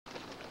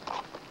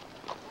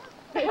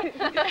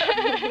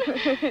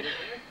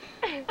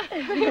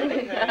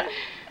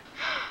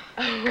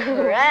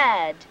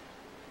Crud.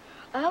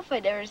 I hope I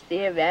never see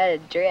him out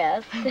of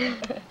dress.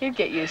 You'd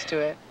get used to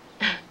it.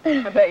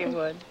 I bet you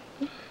would.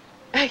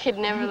 I could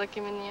never look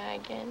him in the eye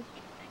again.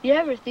 You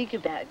ever think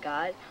about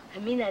God? I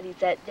mean that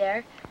he's up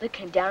there,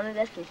 looking down at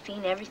us and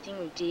seeing everything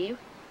we do?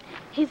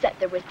 He's up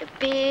there with a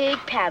big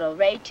paddle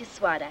ready to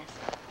swat us.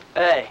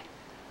 Hey,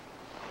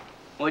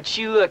 what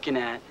you looking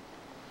at?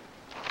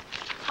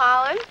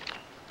 Holland?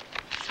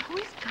 So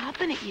who's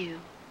gawping at you?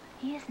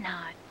 He is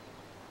not.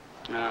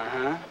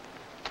 Uh-huh.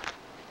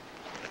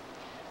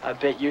 I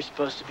bet you're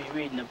supposed to be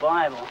reading the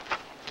Bible.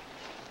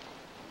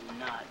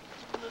 Not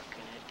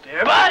looking at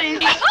bare bodies.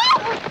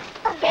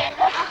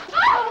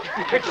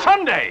 It's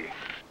Sunday.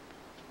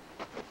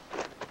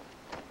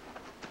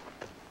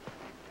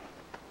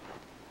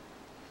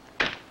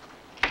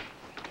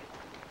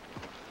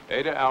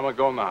 Ada, Alma,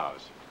 go in the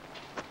house.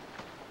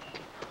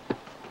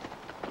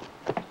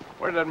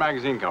 Where did that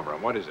magazine come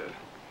from? What is it?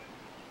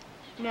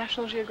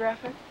 National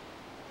Geographic?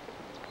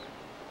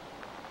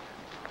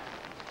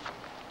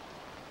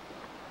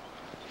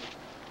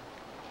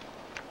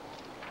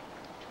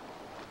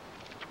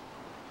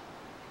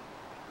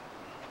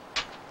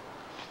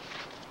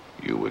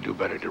 You would do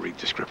better to read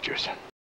the scriptures.